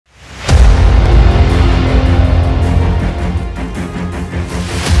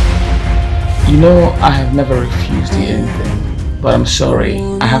know I have never refused you anything, but I'm sorry,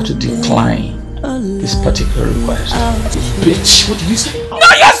 I have to decline this particular request. Bitch, what did you say? No,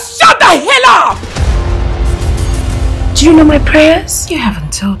 you shut the hell up! Do you know my prayers? You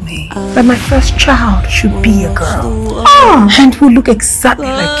haven't told me. But my first child should be a girl. And will look exactly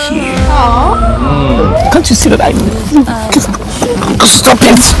like you. Can't you see that I know? Stop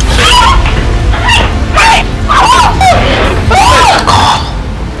it! Call it off.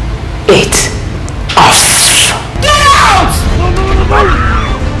 Get out!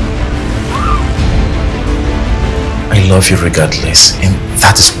 I love you regardless, and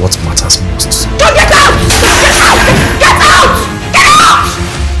that is what matters most. Don't get out! Get out! Get out! Get out!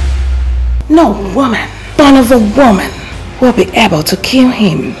 No woman born of a woman will be able to kill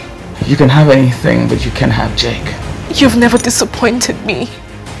him. You can have anything, but you can't have Jake. You've never disappointed me.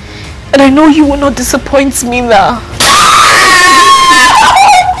 And I know you will not disappoint me now.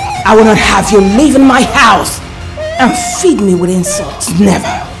 I will not have you live in my house and feed me with insults.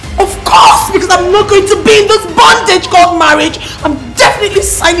 Never. Of course, because I'm not going to be in this bondage called marriage. I'm definitely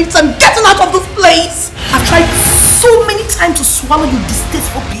signing it and getting out of this place. I've tried so many times to swallow your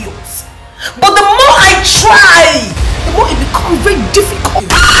distasteful pills. But the more I try, the more it becomes very difficult.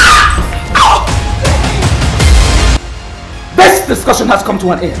 This discussion has come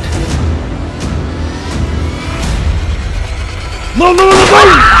to an end.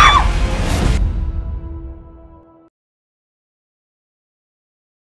 No!